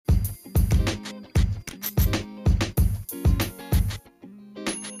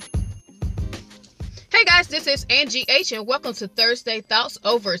guys, this is Angie H, and welcome to Thursday Thoughts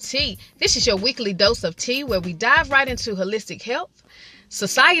Over Tea. This is your weekly dose of tea where we dive right into holistic health,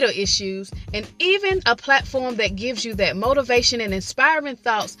 societal issues, and even a platform that gives you that motivation and inspiring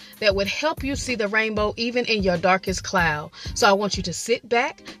thoughts that would help you see the rainbow even in your darkest cloud. So I want you to sit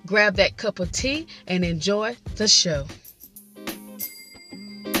back, grab that cup of tea, and enjoy the show.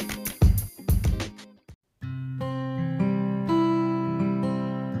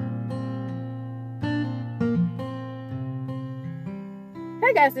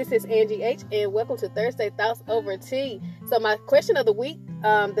 Hey guys, this is Angie H, and welcome to Thursday Thoughts Over Tea. So my question of the week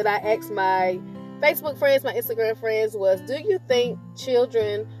that I asked my Facebook friends, my Instagram friends was, do you think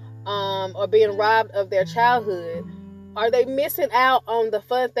children are being robbed of their childhood? Are they missing out on the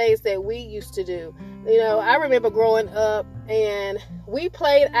fun things that we used to do? You know, I remember growing up and we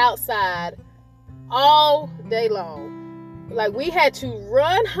played outside all day long. Like, we had to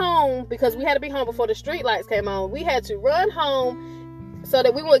run home because we had to be home before the street lights came on. We had to run home so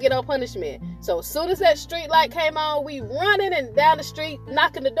that we wouldn't get no punishment. So as soon as that street light came on, we running and down the street,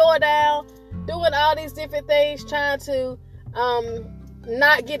 knocking the door down, doing all these different things, trying to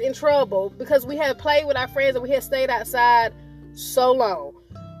not get in trouble because we had played with our friends and we had stayed outside so long.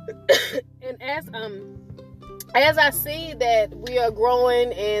 And as I see that we are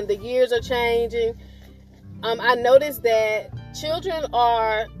growing and the years are changing, I noticed that children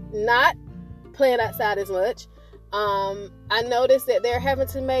are not playing outside as much. I noticed that they're having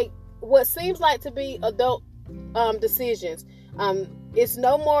to make what seems like to be adult decisions. It's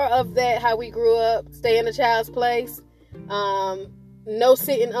no more of that how we grew up, stay in a child's place, no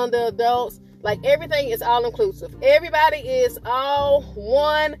sitting under adults. Like, everything is all inclusive. Everybody is all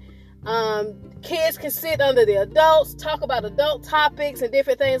one. Kids can sit under the adults, talk about adult topics and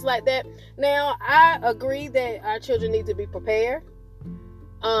different things like that. Now, I agree that our children need to be prepared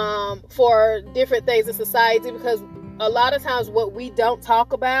for different things in society, because a lot of times what we don't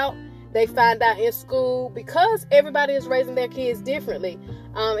talk about, they find out in school, because everybody is raising their kids differently.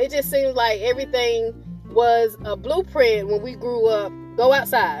 It just seems like everything was a blueprint when we grew up. Go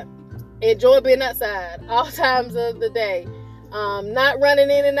outside, enjoy being outside all times of the day, not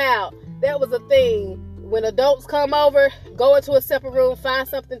running in and out. That was a thing. When adults come over, go into a separate room, find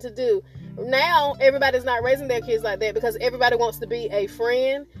something to do. Now, everybody's not raising their kids like that because everybody wants to be a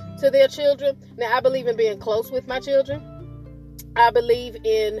friend to their children. Now, I believe in being close with my children. I believe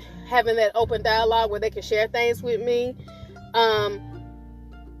in having that open dialogue where they can share things with me.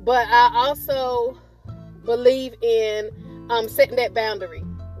 But I also believe in setting that boundary.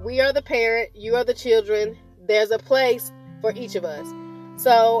 We are the parent, you are the children. There's a place for each of us.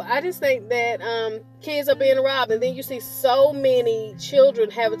 So I just think that kids are being robbed. And then you see so many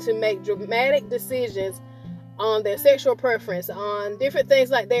children having to make dramatic decisions on their sexual preference, on different things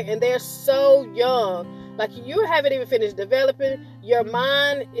like that. And they're so young. Like, you haven't even finished developing. Your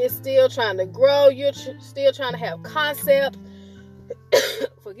mind is still trying to grow. You're still trying to have concepts.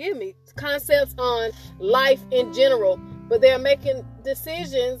 Forgive me. Concepts on life in general. But they're making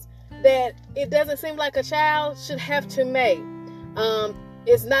decisions that it doesn't seem like a child should have to make.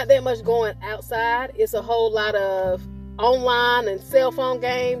 It's not that much going outside. It's a whole lot of online and cell phone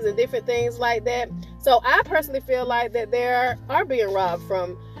games and different things like that. So I personally feel like that they are being robbed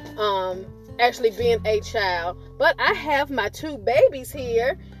from actually being a child. But I have my two babies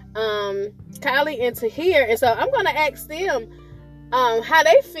here, Kylie and Tahir, and so I'm going to ask them how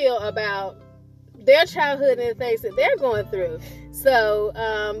they feel about their childhood and the things that they're going through. So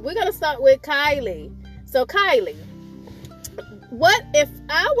we're going to start with Kylie. So Kylie, what if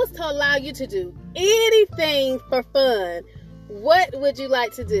I was to allow you to do anything for fun? What would you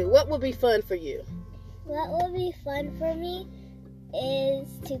like to do? What would be fun for you? What would be fun for me is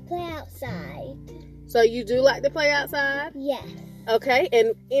to play outside. So you do like to play outside? Yes. Okay,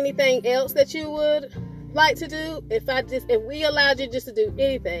 and anything else that you would like to do? If we allowed you just to do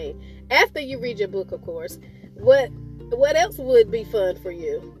anything, after you read your book, of course, what else would be fun for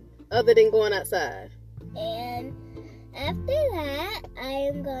you other than going outside? And after that, I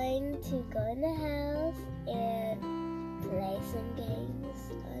am going to go in the house and play some games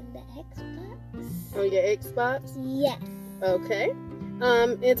on the Xbox. On your Xbox? Yes. Okay.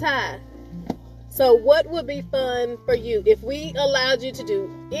 And Ty, so what would be fun for you if we allowed you to do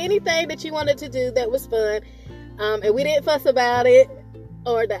anything that you wanted to do that was fun, and we didn't fuss about it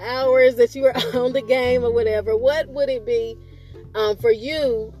or the hours that you were on the game or whatever? What would it be for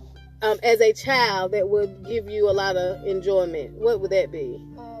you as a child that would give you a lot of enjoyment? What would that be?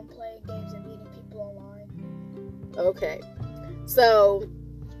 Playing games and meeting people online. Okay. So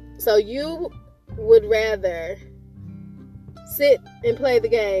you would rather sit and play the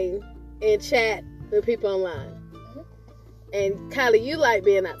game and chat with people online. And Kylie, you like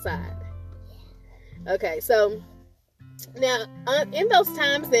being outside. Okay, so now in those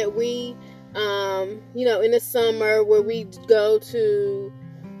times that we, in the summer where we go to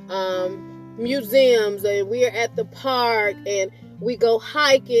museums and we're at the park and we go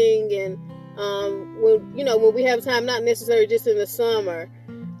hiking and when we have time, not necessarily just in the summer.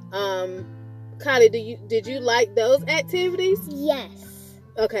 Kylie, did you like those activities? Yes.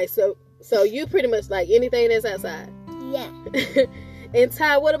 Okay, so you pretty much like anything that's outside. Yeah. And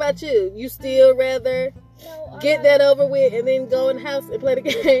Ty, what about you? You still rather get that over with and then go in the house and play the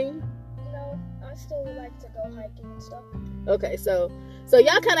game? No, I still like to go hiking and stuff. Okay, so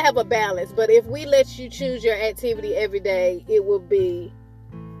y'all kind of have a balance, but if we let you choose your activity every day, it will be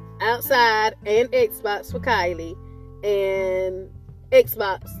outside and Xbox for Kylie and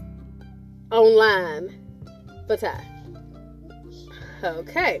Xbox online for Ty.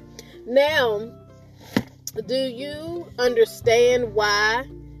 Okay. Now, do you understand why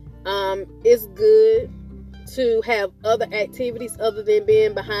it's good to have other activities other than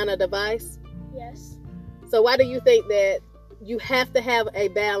being behind a device? Yes. So why do you think that you have to have a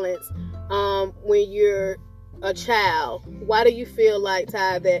balance when you're a child? Why do you feel like,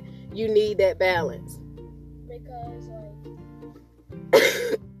 Ty, that you need that balance? Because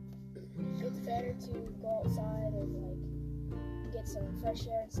it's better to go outside and get some fresh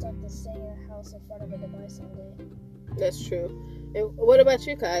air and stuff than stay in a house in front of a device all day. That's true. And what about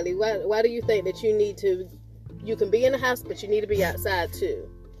you, Kylie? Why do you think that you can be in the house, but you need to be outside too?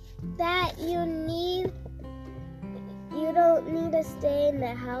 That you don't need to stay in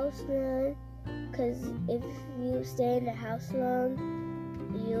the house long, because if you stay in the house long,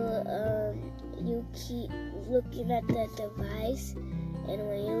 you keep looking at the device, and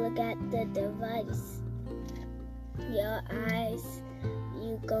when you look at the device, your eyes,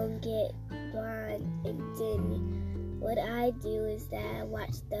 you gonna get blind. And then what I do is that I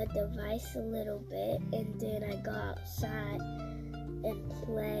watch the device a little bit, and then I go outside and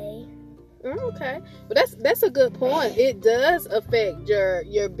play. Okay, well that's a good point. It does affect your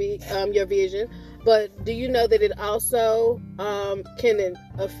vision, but do you know that it also can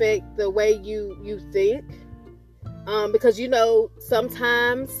affect the way you think? Because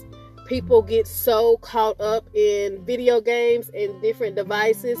sometimes people get so caught up in video games and different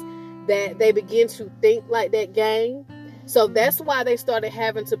devices that they begin to think like that game. So that's why they started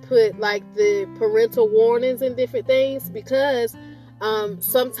having to put like the parental warnings and different things, because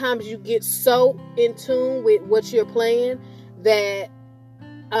sometimes you get so in tune with what you're playing that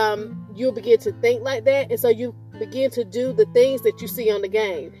you'll begin to think like that, and so you begin to do the things that you see on the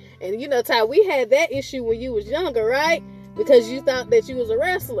game. And Ty, we had that issue when you was younger, right? Because you thought that you was a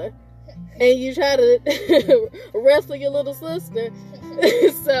wrestler and you try to wrestle your little sister.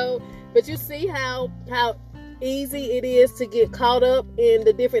 But you see how easy it is to get caught up in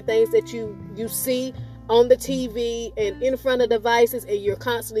the different things that you see on the TV and in front of devices, and you're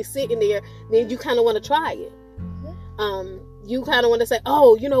constantly sitting there. Then you kind of want to try it. You kind of want to say,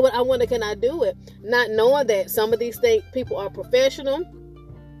 oh, you know what, I wonder, can I do it? Not knowing that some of these people are professional.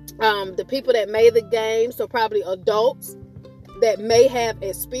 The people that made the game, so probably adults that may have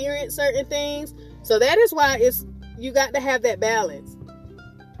experienced certain things. So that is why you got to have that balance.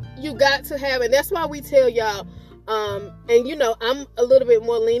 You got to have, and that's why we tell y'all, and I'm a little bit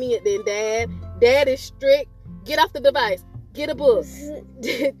more lenient than Dad. Dad is strict. Get off the device. Get a book.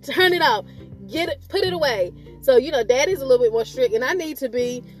 Turn it off. Get it. Put it away. So Dad is a little bit more strict, and I need to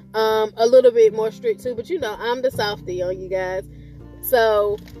be a little bit more strict too. But I'm the softie on you guys.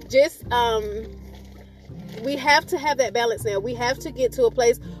 So just we have to have that balance now. We have to get to a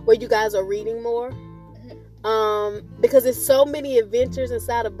place where you guys are reading more, because there's so many adventures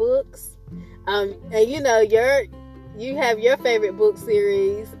inside of books. And you have your favorite book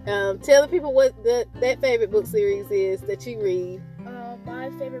series. Tell the people what that favorite book series is that you read.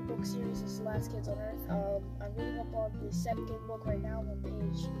 My favorite book series is The Last Kids on Earth. I'm reading up on the second book right now. I'm on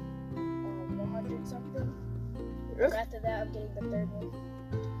page 100 something. Okay. After that, I'm getting the third one.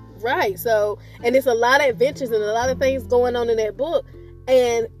 Right. So, and it's a lot of adventures and a lot of things going on in that book.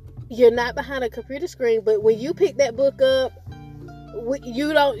 And you're not behind a computer screen, but when you pick that book up,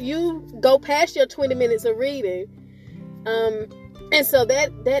 you go past your 20 minutes of reading. And so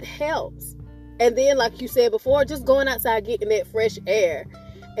that helps. And then, like you said before, just going outside, getting that fresh air.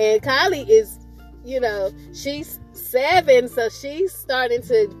 And Kylie is, she's 7, so she's starting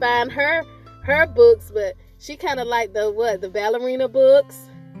to find her books, but she kind of like the ballerina books.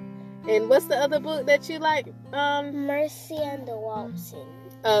 And what's the other book that you like? Mercy and the Waltons.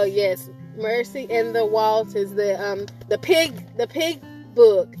 Oh yes, Mercy and the Waltons. The pig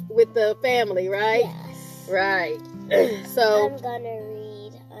book with the family, right? Yes. Right. So I'm gonna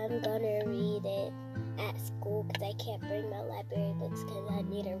read it at school because I can't bring my library books because I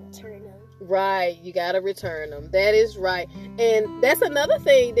need to return them. right, you gotta return them. That is right. And that's another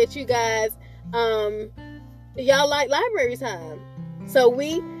thing that you guys, y'all like library time. So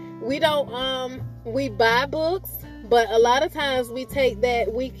we don't we buy books, but a lot of times we take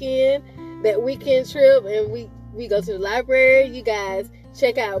that weekend trip and we go to the library. You guys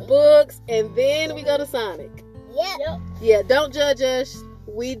check out books, and then we go to Sonic. Yep. Yeah, don't judge us.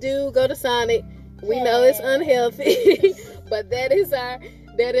 We do go to Sonic. We know it's unhealthy, but that is our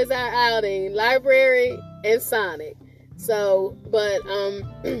outing, library and Sonic. So, but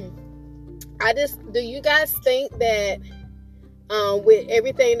do you guys think that with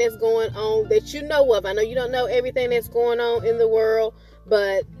everything that's going on that you know of, I know you don't know everything that's going on in the world,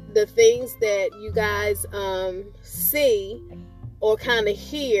 but the things that you guys see or kind of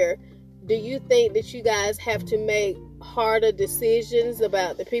hear, do you think that you guys have to make harder decisions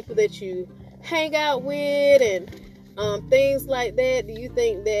about the people that you hang out with and things like that? Do you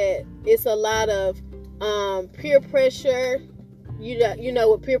think that it's a lot of peer pressure? You know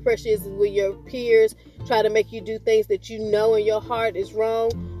what peer pressure is when your peers try to make you do things that you know in your heart is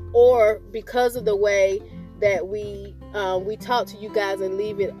wrong, or because of the way that we talk to you guys and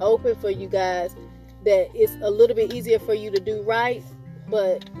leave it open for you guys, that it's a little bit easier for you to do right,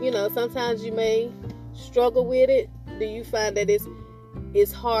 but sometimes you may struggle with it. Do you find that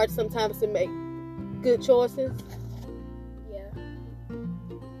it's hard sometimes to make good choices? Yeah,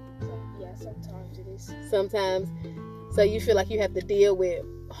 sometimes it is. Sometimes. So you feel like you have to deal with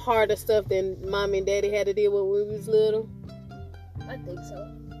harder stuff than Mom and Daddy had to deal with when we was little? I think so.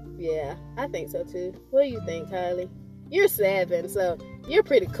 Yeah, I think so too. What do you think, Kylie? You're 7, so you're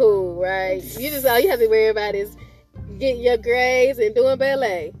pretty cool, right? All you have to worry about is getting your grades and doing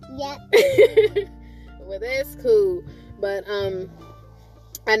ballet. Yep. Well, that's cool. But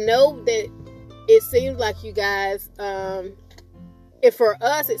I know that it seems like you guys, if for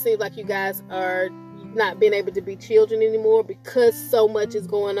us, it seems like you guys are not being able to be children anymore because so much is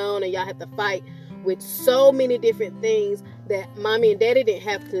going on and y'all have to fight with so many different things that Mommy and Daddy didn't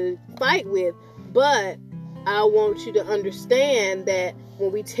have to fight with. But I want you to understand that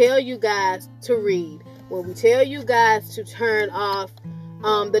when we tell you guys to read, when we tell you guys to turn off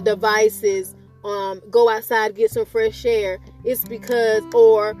the devices, go outside, get some fresh air, it's because,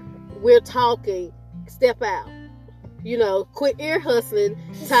 or we're talking, step out. Quit ear hustling,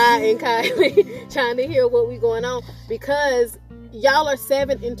 Ty and Kylie, trying to hear what we going on, because y'all are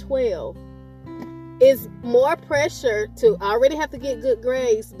 7 and 12. It's more pressure to already have to get good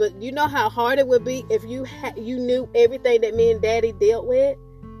grades, but you know how hard it would be if you knew everything that me and Daddy dealt with?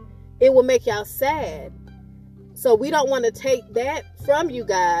 It would make y'all sad. So we don't want to take that from you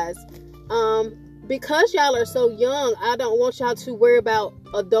guys. Because y'all are so young, I don't want y'all to worry about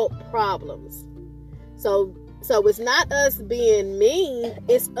adult problems. So it's not us being mean,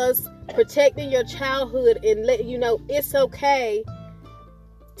 it's us protecting your childhood and letting you know it's okay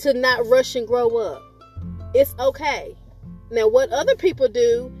to not rush and grow up. It's okay. Now, what other people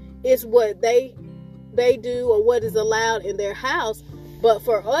do is what they do or what is allowed in their house. But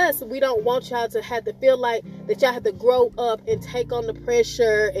for us, we don't want y'all to have to feel like that y'all have to grow up and take on the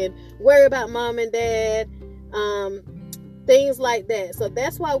pressure and worry about Mom and Dad, things like that. So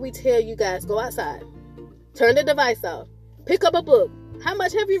that's why we tell you guys, go outside. Turn the device off. Pick up a book. How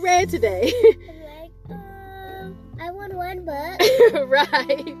much have you read today? I want one book.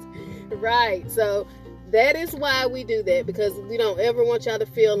 Right. So that is why we do that, because we don't ever want y'all to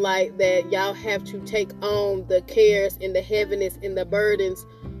feel like that y'all have to take on the cares and the heaviness and the burdens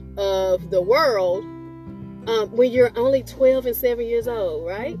of the world when you're only 12 and 7 years old,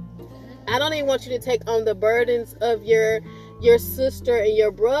 right? I don't even want you to take on the burdens of your sister and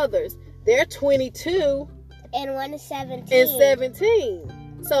your brothers. They're 22 and one is 17. And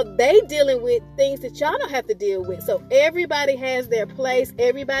 17. So they dealing with things that y'all don't have to deal with. So everybody has their place.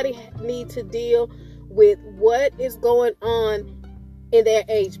 Everybody needs to deal with what is going on in their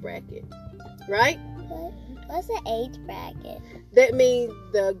age bracket. Right? What's the age bracket? That means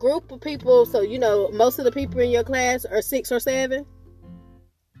the group of people, so most of the people in your class are 6 or 7.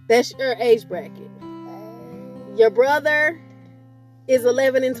 That's your age bracket. Your brother is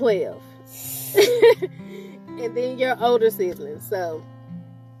 11 and 12. And then your older siblings. So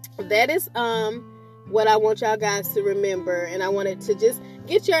that is what I want y'all guys to remember, and I wanted to just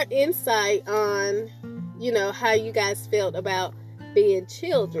get your insight on how you guys felt about being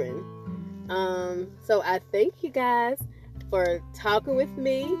children. So I thank you guys for talking with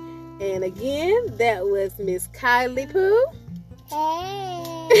me, and again, that was Miss Kylie Pooh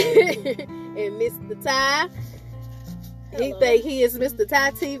And Mr. Ty. He think he is Mr.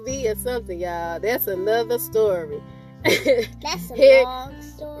 Ty TV or something, y'all. That's another story. That's a long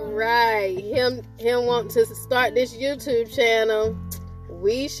story. Right. Him want to start this YouTube channel.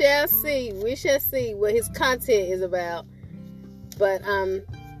 We shall see. We shall see what his content is about. But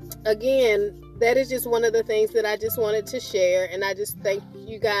again, that is just one of the things that I just wanted to share, and I just thank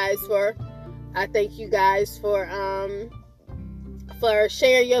you guys for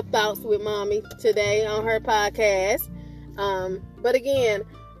sharing your thoughts with Mommy today on her podcast. But again,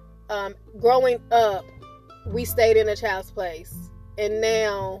 growing up, we stayed in a child's place, and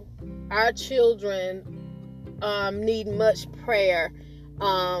now our children need much prayer.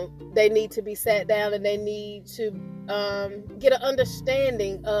 They need to be sat down, and they need to get an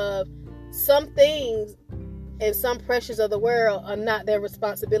understanding of some things and some pressures of the world are not their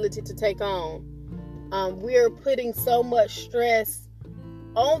responsibility to take on. We're putting so much stress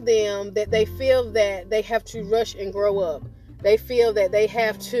on them that they feel that they have to rush and grow up. They feel that they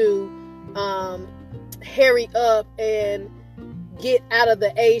have to hurry up and get out of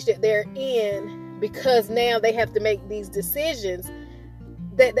the age that they're in, because now they have to make these decisions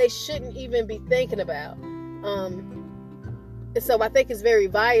that they shouldn't even be thinking about. And so I think it's very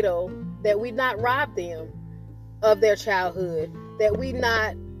vital that we not rob them of their childhood, that we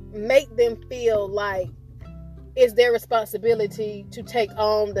not make them feel like it's their responsibility to take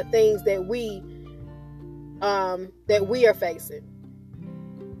on the things that we are facing.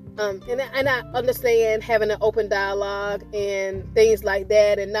 And I understand having an open dialogue and things like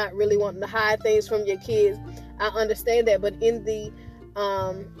that, and not really wanting to hide things from your kids. I understand that, but in the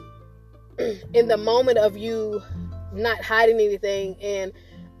moment of you not hiding anything and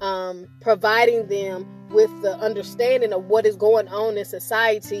providing them with the understanding of what is going on in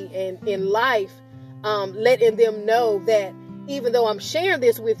society and in life, letting them know that even though I'm sharing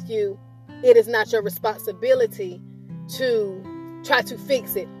this with you, it is not your responsibility to try to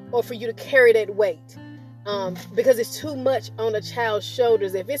fix it or for you to carry that weight, because it's too much on a child's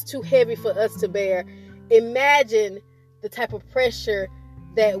shoulders. If it's too heavy for us to bear, imagine the type of pressure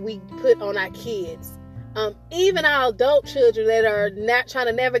that we put on our kids. Even our adult children that are not trying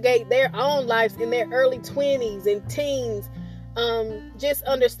to navigate their own lives in their early 20s and teens, just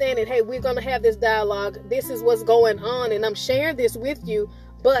understanding, hey, we're going to have this dialogue. This is what's going on, and I'm sharing this with you,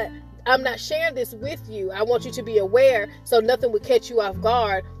 but I'm not sharing this with you. I want you to be aware so nothing would catch you off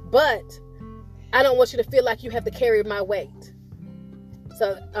guard, but I don't want you to feel like you have to carry my weight.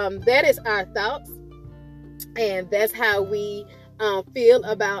 So that is our thoughts, and that's how we feel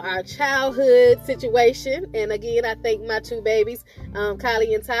about our childhood situation. And again, I thank my two babies,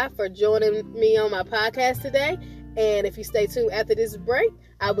 Kylie and Ty, for joining me on my podcast today. And if you stay tuned after this break,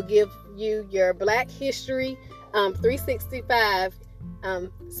 I will give you your Black History 365.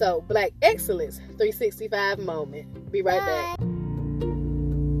 So Black Excellence 365 moment. Be right back.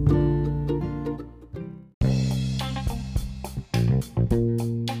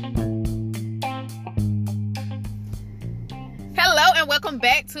 Welcome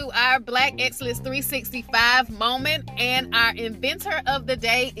back to our Black Excellence 365 moment, and our inventor of the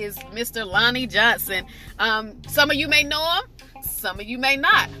day is Mr. Lonnie Johnson. Some of you may know him, some of you may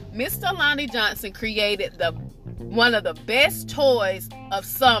not. Mr. Lonnie Johnson created one of the best toys of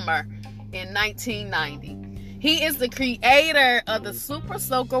summer in 1990. He is the creator of the Super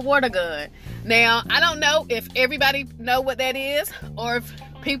Soaker water gun. Now, I don't know if everybody know what that is, or if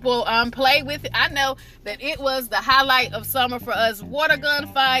people play with it. I know that it was the highlight of summer for us, water gun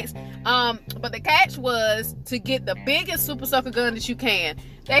fights. But the catch was to get the biggest Super Soaker gun that you can.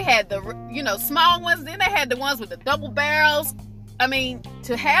 They had the small ones, then they had the ones with the double barrels. I mean,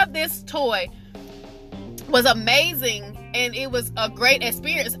 to have this toy was amazing, and it was a great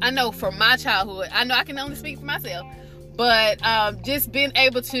experience. I know for my childhood, I know I can only speak for myself, but just being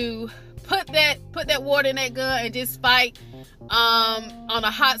able to put that water in that gun and just fight on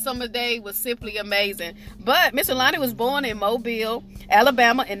a hot summer day was simply amazing. But Mr. Lonnie was born in Mobile,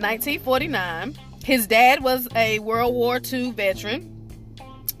 Alabama in 1949. His dad was a World War II veteran.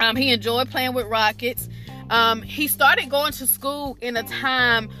 He enjoyed playing with rockets. He started going to school in a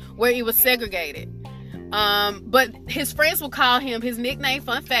time where he was segregated. But his friends would call him, his nickname,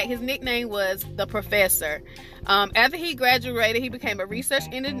 fun fact, his nickname was the Professor. After he graduated, he became a research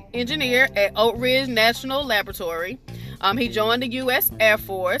engineer at Oak Ridge National Laboratory. He joined the U.S. Air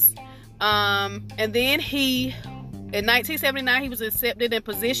Force. And then in 1979, he was accepted in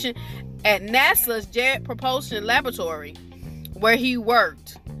position at NASA's Jet Propulsion Laboratory, where he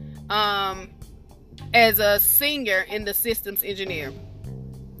worked as a senior in the systems engineer.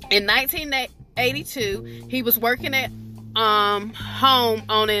 In 1982, he was working at home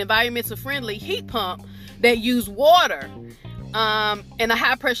on an environmental friendly heat pump that used water and a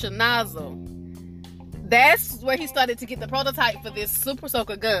high pressure nozzle. That's where he started to get the prototype for this Super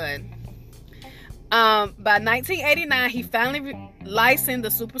Soaker gun. By 1989, he finally licensed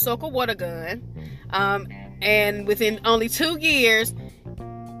the Super Soaker water gun. And within only 2 years,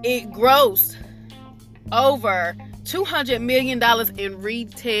 it grossed over $200 million in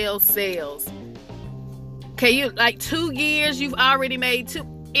retail sales. Okay, you like 2 years, you've already made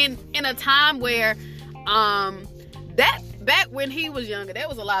in a time where that back when he was younger, that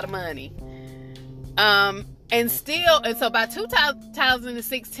was a lot of money. And so by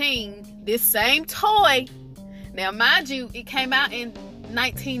 2016, this same toy, now mind you, it came out in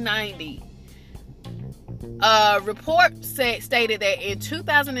 1990. Report stated that in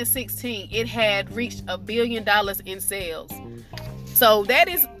 2016, it had reached $1 billion in sales. So that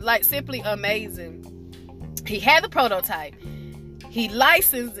is like simply amazing. He had the prototype. He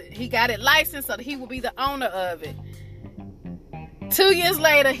got it licensed so that he will be the owner of it. 2 years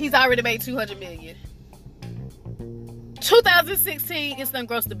later, he's already made $200 million. 2016, it's done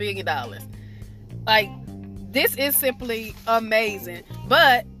grossed $1 billion. Like, this is simply amazing.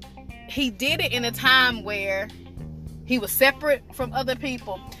 But he did it in a time where he was separate from other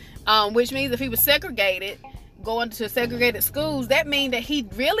people, which means if he was segregated, going to segregated schools, that means that he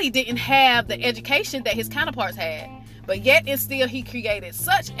really didn't have the education that his counterparts had. But yet and still, he created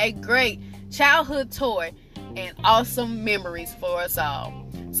such a great childhood toy and awesome memories for us all.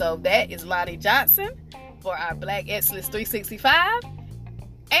 So that is Lonnie Johnson for our Black Excellence 365.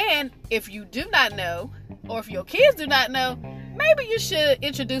 And if you do not know, or if your kids do not know, maybe you should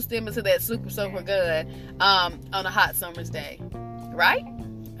introduce them into that Super Soaker gun on a hot summer's day. Right?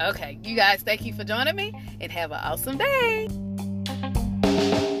 Okay, you guys, thank you for joining me and have an awesome day.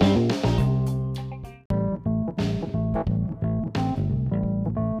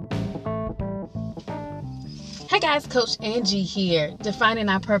 Hey guys, Coach Angie here, defining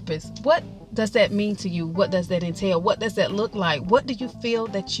our purpose. What does that mean to you? What does that entail? What does that look like? What do you feel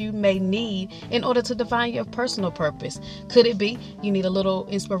that you may need in order to define your personal purpose? Could it be you need a little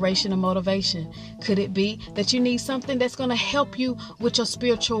inspiration and motivation? Could it be that you need something that's going to help you with your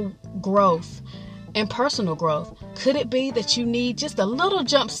spiritual growth and personal growth? Could it be that you need just a little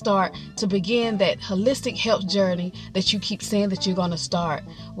jump start to begin that holistic health journey that you keep saying that you're going to start?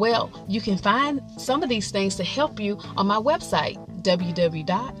 Well, you can find some of these things to help you on my website,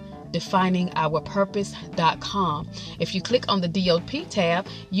 www.definingourpurpose.com. If you click on the DOP tab,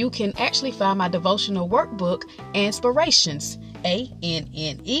 you can actually find my devotional workbook, Inspirations,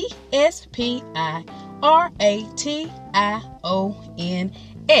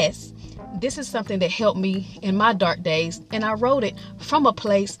 ANNESPIRATIONS. This is something that helped me in my dark days, and I wrote it from a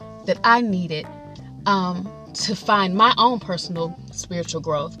place that I needed to find my own personal spiritual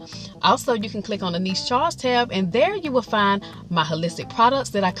growth. Also, you can click on the Niche Charles tab, and there you will find my holistic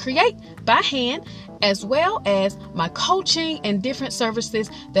products that I create by hand, as well as my coaching and different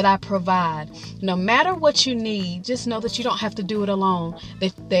services that I provide. No matter what you need, just know that you don't have to do it alone,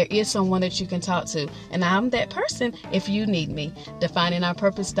 that there is someone that you can talk to, and I'm that person if you need me.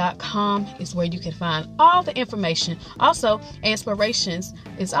 DefiningOurPurpose.com is where you can find all the information. Also, Inspirations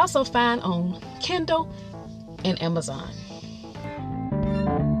is also found on Kindle and Amazon.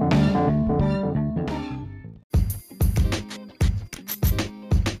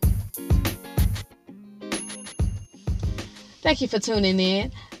 Thank you for tuning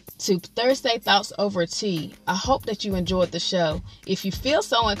in to Thursday Thoughts Over Tea. I hope that you enjoyed the show. If you feel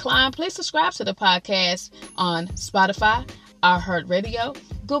so inclined, please subscribe to the podcast on Spotify, iHeartRadio,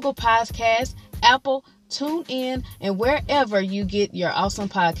 Google Podcasts, Apple, TuneIn, and wherever you get your awesome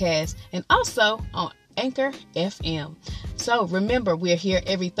podcasts, and also on Anchor FM. So remember, we're here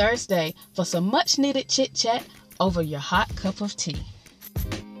every Thursday for some much needed chit chat over your hot cup of tea.